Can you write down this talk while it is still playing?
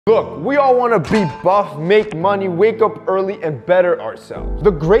Look, we all want to be buff, make money, wake up early, and better ourselves. The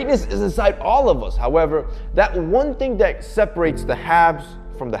greatness is inside all of us. However, that one thing that separates the haves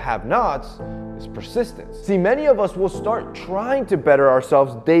from the have-nots is persistence. See, many of us will start trying to better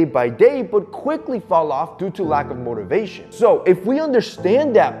ourselves day by day, but quickly fall off due to lack of motivation. So if we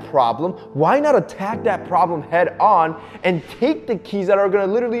understand that problem, why not attack that problem head on and take the keys that are gonna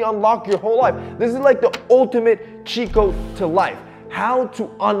literally unlock your whole life? This is like the ultimate cheat code to life. How to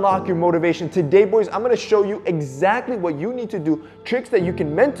unlock your motivation. Today, boys, I'm gonna show you exactly what you need to do, tricks that you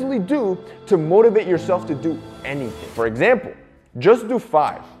can mentally do to motivate yourself to do anything. For example, just do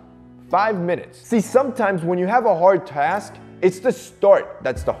 5 minutes. See, sometimes when you have a hard task, it's the start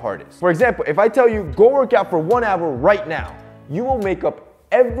that's the hardest. For example, if I tell you, go work out for 1 hour right now, you will make up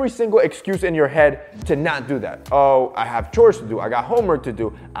every single excuse in your head to not do that. Oh, I have chores to do, I got homework to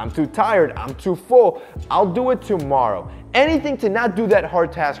do, I'm too tired, I'm too full, I'll do it tomorrow. Anything to not do that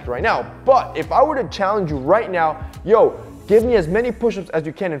hard task right now. But if I were to challenge you right now, yo, give me as many push-ups as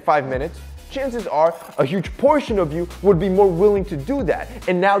you can in 5 minutes, chances are a huge portion of you would be more willing to do that.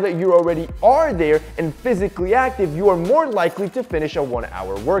 And now that you already are there and physically active, you are more likely to finish a 1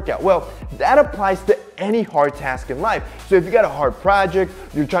 hour workout. Well, that applies to any hard task in life. So if you got a hard project,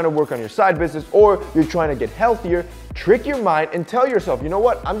 you're trying to work on your side business, or you're trying to get healthier, trick your mind and tell yourself, you know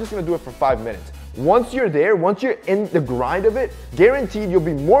what, I'm just gonna do it for 5 minutes. Once you're there, once you're in the grind of it, guaranteed you'll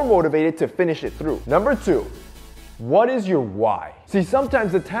be more motivated to finish it through. Number 2, what is your why? See,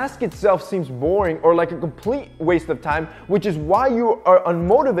 sometimes the task itself seems boring or like a complete waste of time, which is why you are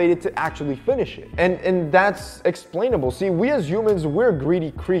unmotivated to actually finish it. And that's explainable. See, we as humans, we're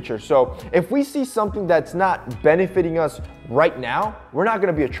greedy creatures. So if we see something that's not benefiting us right now, we're not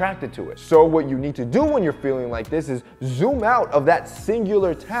gonna be attracted to it. So what you need to do when you're feeling like this is zoom out of that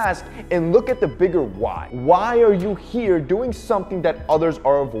singular task and look at the bigger why. Why are you here doing something that others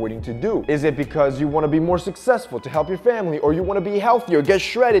are avoiding to do? Is it because you wanna be more successful to help your family, or you wanna be healthier, get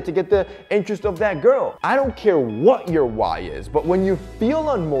shredded to get the interest of that girl? I don't care what your why is, but when you feel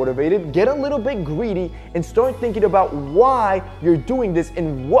unmotivated, get a little bit greedy and start thinking about why you're doing this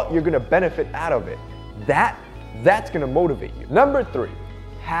and what you're gonna benefit out of it. That's gonna motivate you. Number 3,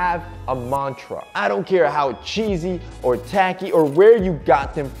 have a mantra. I don't care how cheesy or tacky or where you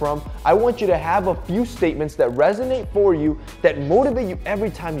got them from. I want you to have a few statements that resonate for you, that motivate you every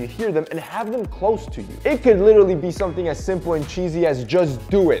time you hear them, and have them close to you. It could literally be something as simple and cheesy as just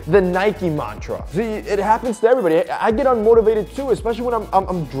do it. The Nike mantra. See, it happens to everybody. I get unmotivated too, especially when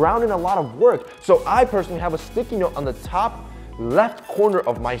I'm drowning in a lot of work. So I personally have a sticky note on the top left corner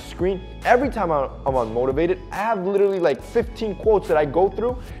of my screen. Every time I'm unmotivated, I have literally like 15 quotes that I go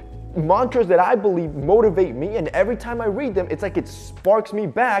through, mantras that I believe motivate me, and every time I read them, it's like it sparks me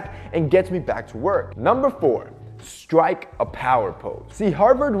back and gets me back to work. Number 4, strike a power pose. See,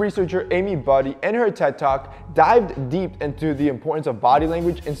 Harvard researcher Amy Buddy in her TED Talk dived deep into the importance of body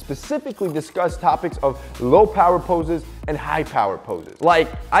language and specifically discussed topics of low power poses and high power poses. Like,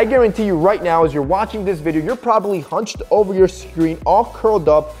 I guarantee you right now as you're watching this video, you're probably hunched over your screen, all curled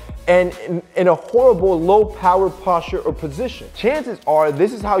up, and in a horrible low power posture or position. Chances are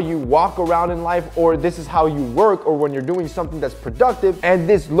this is how you walk around in life, or this is how you work, or when you're doing something that's productive, and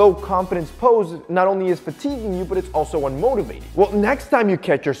this low confidence pose not only is fatiguing you, but it's also unmotivating. Well, next time you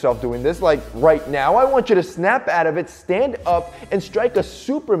catch yourself doing this, like right now, I want you to snap out of it, stand up, and strike a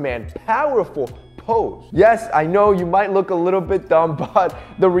Superman powerful pose. Yes, I know you might look a little bit dumb, but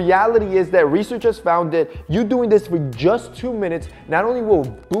the reality is that research has found that you doing this for just 2 minutes not only will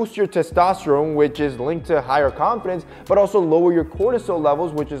boost your testosterone, which is linked to higher confidence, but also lower your cortisol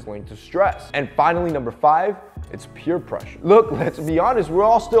levels, which is linked to stress. And finally, number 5, it's peer pressure. Look, let's be honest, we're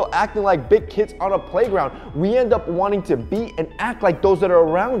all still acting like big kids on a playground. We end up wanting to be and act like those that are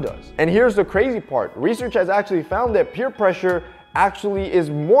around us. And here's the crazy part. Research has actually found that peer pressure actually is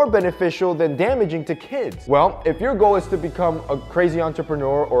more beneficial than damaging to kids. Well, if your goal is to become a crazy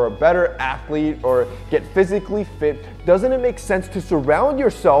entrepreneur or a better athlete or get physically fit, doesn't it make sense to surround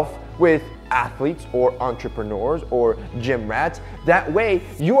yourself with athletes or entrepreneurs or gym rats? That way,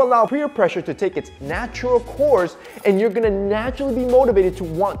 you allow peer pressure to take its natural course, and you're gonna naturally be motivated to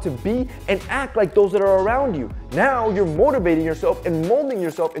want to be and act like those that are around you. Now you're motivating yourself and molding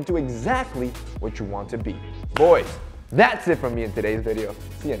yourself into exactly what you want to be. Boys, that's it from me in today's video.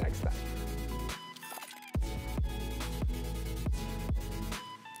 See you next time.